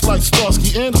 Close like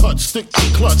Starsky and Hutch, stick to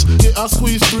clutch. Yeah, I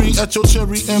squeeze 3 at your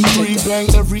cherry M3. Bang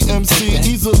every MC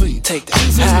easily. Take that.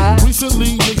 Easily.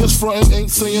 Recently, niggas frontin' ain't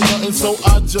saying nothing, so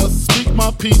I just speak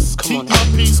my peace, keep my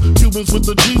peace. Cubans with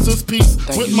the Jesus peace,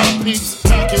 with my peace.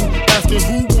 Packing, asking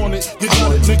who want it. You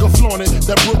got it, nigga flaunt it.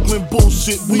 That Brooklyn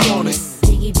bullshit, we on it.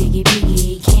 Biggie, biggie,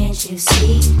 biggie, can't you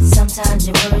see? Sometimes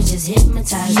your words just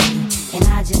hypnotize me, and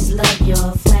I just love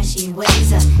your flashy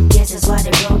ways. I guess that's why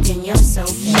they're broken, you're so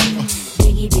fake.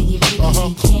 Biggie, biggie,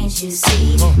 biggie, can't you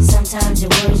see? Sometimes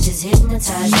your words just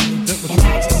hypnotize me, and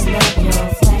I just love your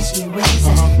flashy ways. I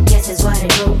guess that's why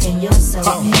they're broken, you're so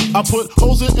fake. I put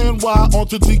hoes in NY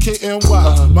onto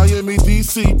DKNY. Miami,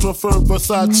 DC, prefer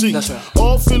Versace. That's right.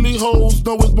 All Philly hoes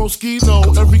know it's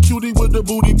Moschino. Every cutie with the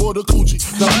booty, boy, the coochie.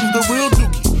 Now who's the real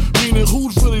dookie? Meaning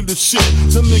who's really the shit?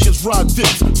 Them niggas ride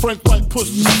dicks. Frank White push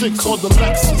the 6 or the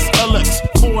Lexus LX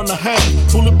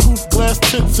 4.5. Bulletproof glass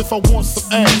tints if I want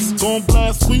some ass. Gon'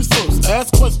 blast squeeze first,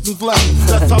 ask questions last.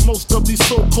 That's how most of these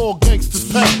so-called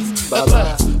gangsters pass. At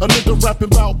last, a nigga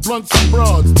rapping about blunts and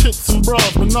broads, tits and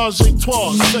bras, menage a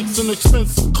trois, sex and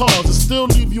expensive cars, and still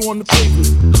leave you on the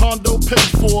pavement. Condo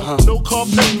paid for, no car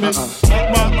payment.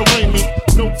 At my arraignment,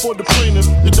 note for the plaintiff.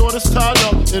 Your daughter's tied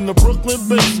up in the Brooklyn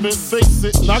basement. Face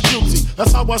it, not guilty.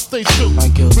 That's how I stay true.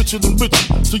 Richer than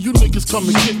richer, so you niggas come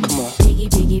and get me. Come on. Biggie,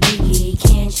 biggie, biggie,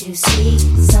 can't you see?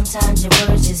 Sometimes your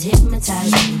words just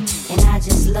hypnotize me, and I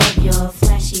just love your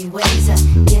flashy ways. I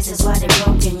guess that's why they're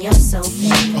broken, you're so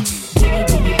fake. Biggie,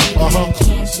 biggie, biggie,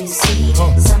 can't you see?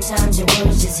 Sometimes your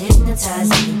words just hypnotize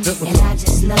me, and I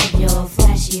just love your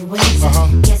flashy ways. I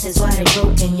guess that's why they're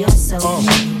broken, you're so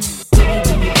fake. Biggie,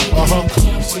 biggie, biggie,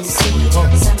 can't you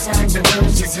see? Sometimes your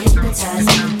words just hypnotize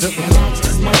me, and I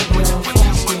just love your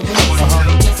flashy ways. I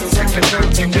guess that's why they're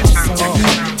broken, you're so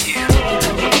fake.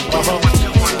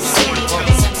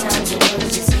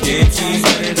 Can't keep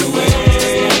running away.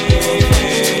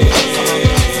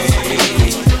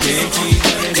 Can't keep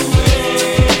running away.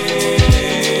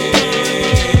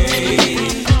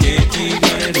 Can't keep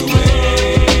running away.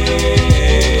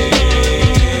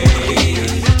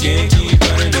 Can't keep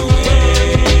running away.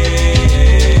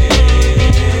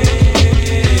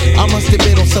 I must have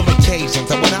been on some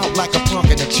occasions. I went out like a punk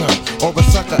in a chunk, or a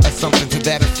sucker or something to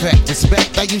that effect.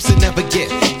 Respect I used to never get,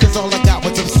 cause all I got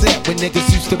was upset when niggas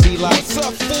used to be like,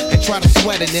 and try to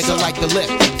sweat a nigga like the lip.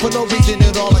 For no reason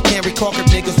at all, I can't recall if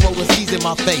niggas rolling C's in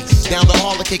my face. Down the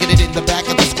hall, kicking it in the back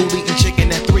of the school, eating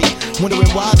chicken at 3. Wondering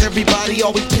why's everybody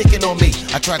always picking on me.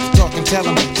 I tried to talk and tell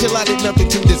them, chill, I did nothing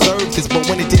to deserve this. But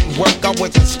when it didn't work, I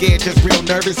wasn't scared, just real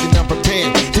nervous and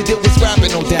unprepared to deal with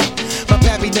scrapping, no doubt. My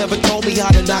pappy never told me how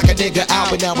to knock a nigga out.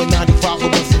 But now in 95, I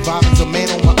was surviving as a man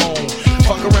on my own.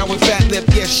 Fuck around with fat lip,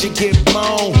 yes, shit get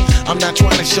blown. I'm not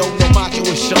trying to show no macho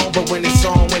is shown, but when it's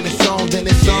on, then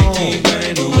it's on. Can't keep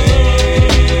running away.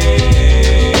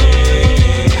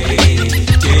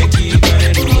 Can't keep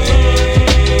running away.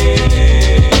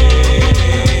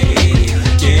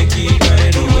 Can't keep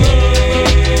running away.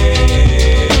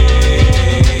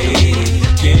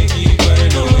 Can't keep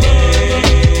running away.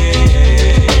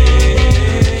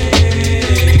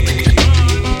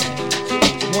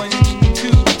 One,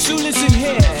 two, so listen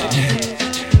here.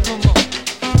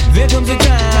 There comes a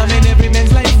time in every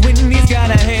man's life when he's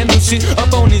gotta handle shit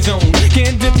up on his own.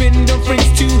 Can't depend on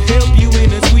friends to help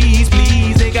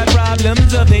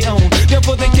down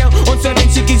for the count. On 7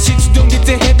 chicken shits don't get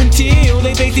to heaven till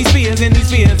they face these fears and these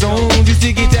fear zones. Just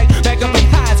to get back up in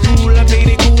high school, I played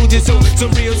it cool just so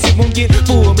some real shit won't get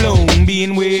full blown.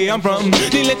 Being where I'm from,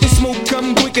 they let the smoke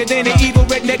come quicker than an evil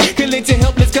redneck can let a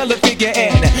helpless color figure.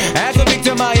 And as a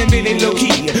victim, I am really low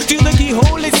key. Till the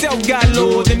keyhole itself got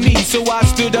lower than me, so I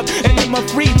stood up and let my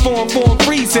free form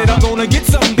free. Said I'm gonna get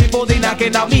something before they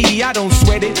knocking out me. I don't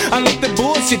sweat it, I let the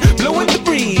bullshit blow in the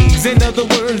breeze. In other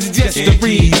words, just a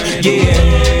breeze.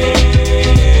 Yeah.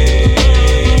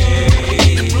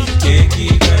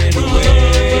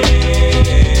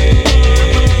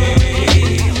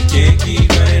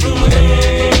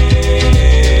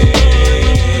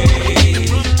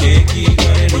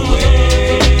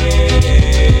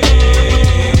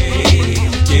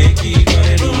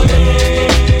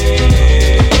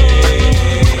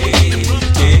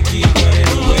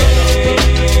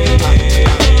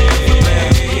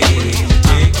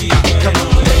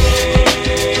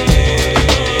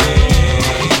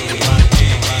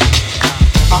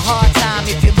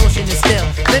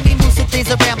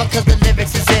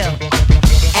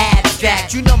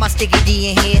 Sticky D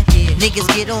in here, niggas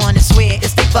get on and swear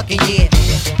it's their fucking year.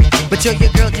 But yo, your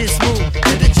girl just moved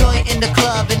to the joint in the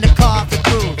club in the car for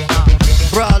groove.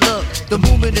 Bruh, look, the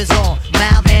movement is on.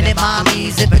 Malvan and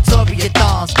mommies and Victoria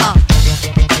thongs.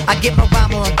 I get my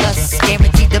rhyme on Gus,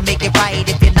 guaranteed to make it right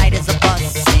if your night is a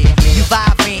bust. You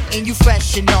vibrant and you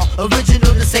fresh and all,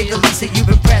 original to say the least, and you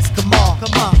impressed. Come on,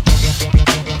 come on.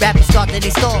 Rappers start in they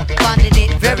store, finding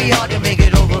it very hard to make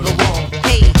it over the wall.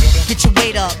 Hey, get your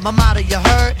weight up, my motto you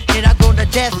heard. And I go to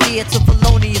death ear to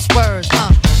felonious words,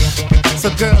 So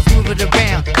girls move it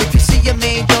around. If you see your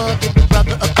main dog, give your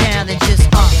brother a pound and just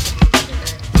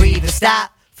breathe and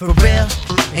stop for real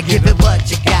and give it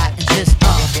what you got and just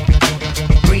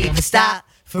breathe and stop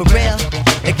for real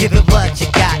and give it what you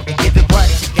got and give it what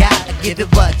you got and give it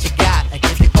what you got and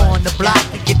give it on the block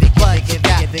and give it what you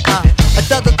got. A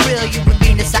thug'll grill you with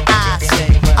meanness of eyes.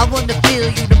 I wanna feel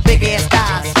you the big ass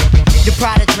thighs. Your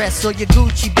Prada dress or your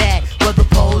Gucci bag, whether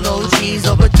polo jeans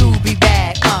or a doobie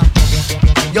bag.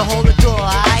 You hold the door,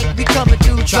 alright? We coming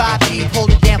through, try deep,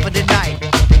 hold it down for the night.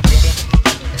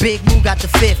 Big Moo got the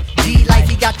fifth, D-Life,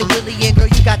 he got the Willie, and girl,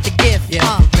 you got the gift.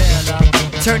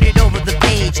 Turn it over the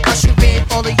page, usher in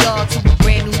all of y'all to a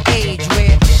brand new age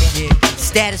where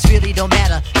status really don't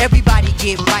matter. Everybody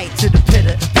get right to the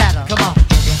pitter and patter. Come on.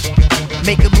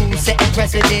 Make a move, setting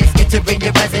precedence, entering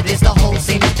your residence, the whole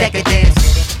scene is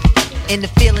decadence. And the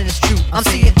feeling is true. I'm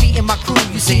seeing me and my crew,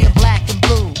 you seeing black and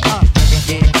blue.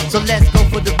 So let's go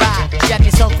for the ride. Strap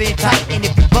yourself in tight, and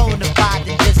if you're bona fide,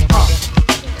 then just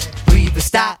breathe and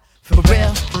stop for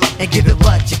real, and give it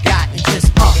what you got, and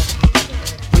just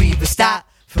breathe and stop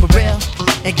for real,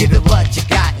 and give it what you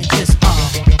got, and just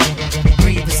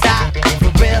breathe and stop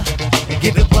for real, and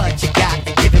give it what you got,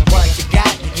 and give it what you got,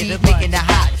 and keep making it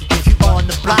hot. If you on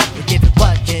the block, and give it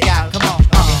what you got. Come on,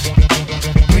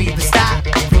 breathe and stop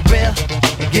for real,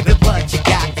 and give it what you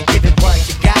got, and give it what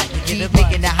you got, and keep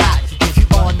making it hot. If you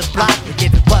on the block, and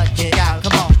give it what you got.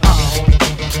 Come on,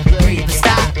 breathe and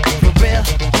stop for real,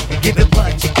 and give it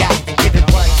what you got, and give it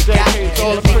what you got, and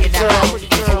keep making it hot.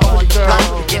 If you on the block,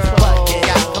 and give it what you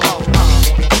got. Come on,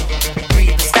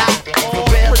 breathe and stop for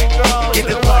real, and give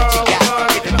it what you got,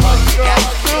 give it what you got.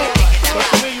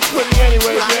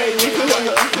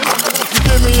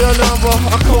 Give me your number,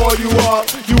 I call you up.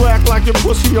 You act like your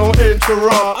pussy on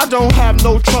interrupt. I don't have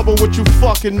no trouble with you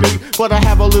fucking me, but I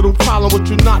have a little problem with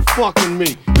you not fucking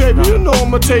me. Baby, you know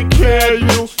I'ma take care of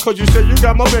you, cause you say you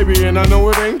got my baby and I know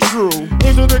it ain't true.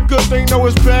 Is it a good thing? No,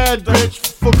 it's bad, bitch.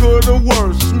 For good or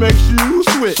worse, makes you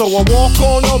switch. So I walk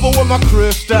on over with my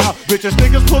crystal. Bitches,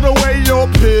 niggas, put away your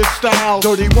pistol.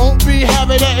 Dirty won't be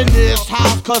having it in this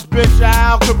house, cause bitch,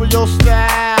 I'll cripple your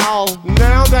style.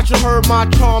 Now that you heard my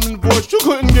charming voice, you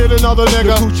couldn't get another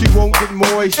nigga. The coochie won't get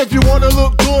moist. If you wanna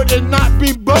look good and not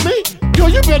be bummy, yo,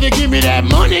 you better give me that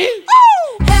money.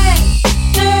 Ooh. Hey,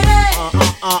 dirty.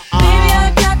 Baby,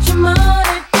 I got your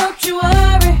money, don't you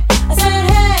worry. I said,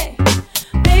 hey,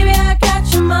 baby, I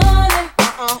got your money.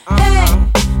 Hey,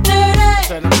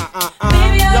 dirty.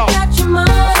 Baby, I got your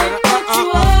money, don't you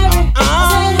worry. I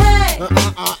said, hey,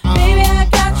 baby, I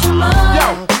got your money. Yo,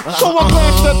 so I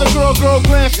glanced at the girl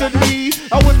glanced at me.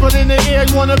 I whispered in the air,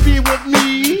 you wanna be with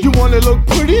me? You wanna look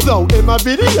pretty though in my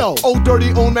video. Oh,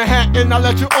 dirty on the hat, and I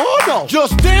let you all know.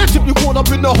 Just dance if you caught up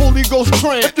in the Holy Ghost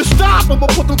trance. If you stop, I'ma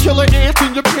put them killer ants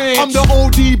in your pants. I'm the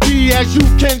ODB, as you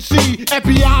can see.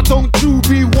 FBI, don't you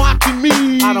be watching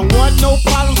me. I don't want no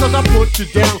problems, cause I put you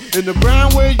down in the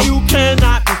ground where you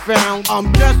cannot be found.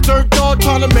 I'm just dirt dog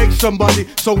trying to make some money.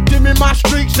 So give me my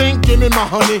streaks and give me my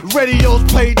honey. Radios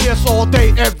play this all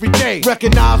day, every day.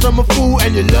 Recognize I'm a fool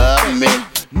and you love me.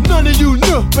 None of you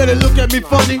better look at me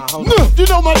funny. You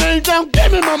know my name down,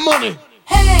 give me my money.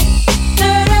 Hey,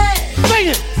 dirty. Sing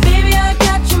it. Baby, I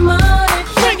got your money.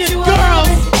 Sing it, girl.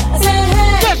 I said,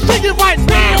 hey. Let's sing it right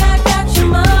Baby, now. I got your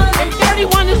money. If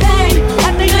 31 is hey,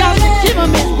 I think y'all should give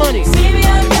him his money. Baby,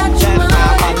 I got your money.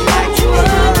 Got your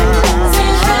money. I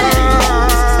said, hey.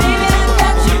 Baby, I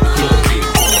got your money.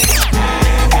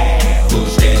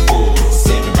 Push that force.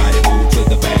 Everybody move to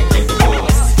the back of the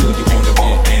bus. Do you wanna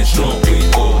walk and strong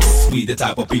with us? We the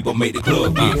type of people made the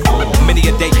club get full. Many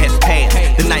a day has passed,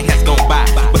 the night has gone by,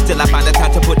 but still I find the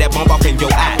time to put that bomb off in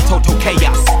your eye. Total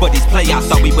chaos, but these playoffs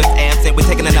thought we was absent. We're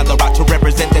taking another route to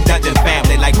represent the dungeon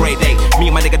family like grade A. Me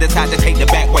and my nigga decide to take the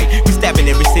back way. We stabbing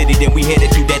every city, then we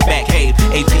headed to that back cave.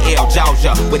 ATL,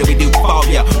 Georgia, what do we do for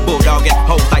ya? Bulldogging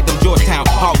hoes like them Georgetown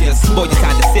Hoyas. Boy, you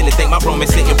kinda silly, think my room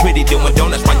is sitting pretty, doing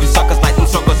donuts while you suckers like them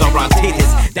suckers around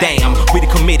titties. Damn, we the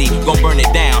committee, gon' burn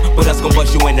it down, but us gon'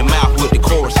 bust you in the mouth with the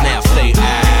chorus now. Say,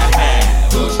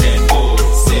 push that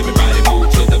force. Everybody move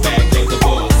to the back of the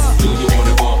bus. Do you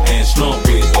wanna walk and strong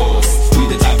with us? We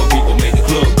the type of people make the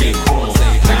club get crunk.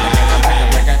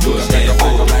 Push that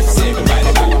force.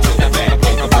 Everybody move to the back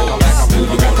of the bus. Do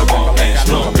you wanna walk and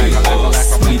strong with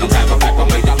us? We the type of people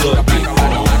make the club get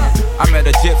crunk. I met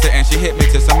a gypsy and she hit me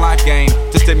to some life game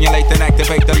to stimulate and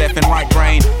activate the left and right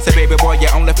brain. Say, baby boy, you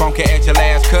only funky at your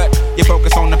last cut. You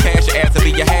focus on the past, your ass to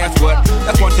be your has what.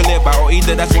 That's one you live by, or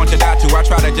either that's one you die to. I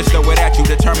try to just throw it at you,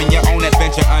 determine your own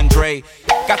adventure, Andre.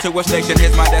 Got to a station,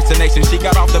 here's my destination. She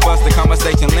got off the bus, the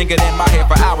conversation lingered in my head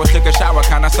for hours. Took a shower,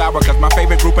 kinda sour, cause my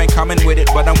favorite group ain't coming with it.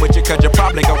 But I'm with you, cause you're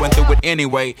probably going through it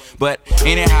anyway. But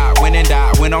anyhow, went and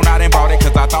died, went on out and bought it,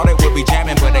 cause I thought it would be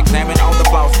jamming. But examine all the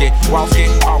flaws, get walls get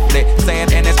awfully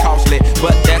sad and it's costly,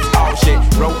 but that's all shit.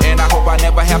 Wrote and I hope I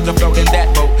never have to float in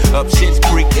that boat. Up Shit's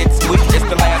Creek, it's sweet, it's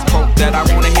the last quote that I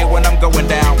wanna hear when I'm going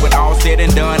down. When all said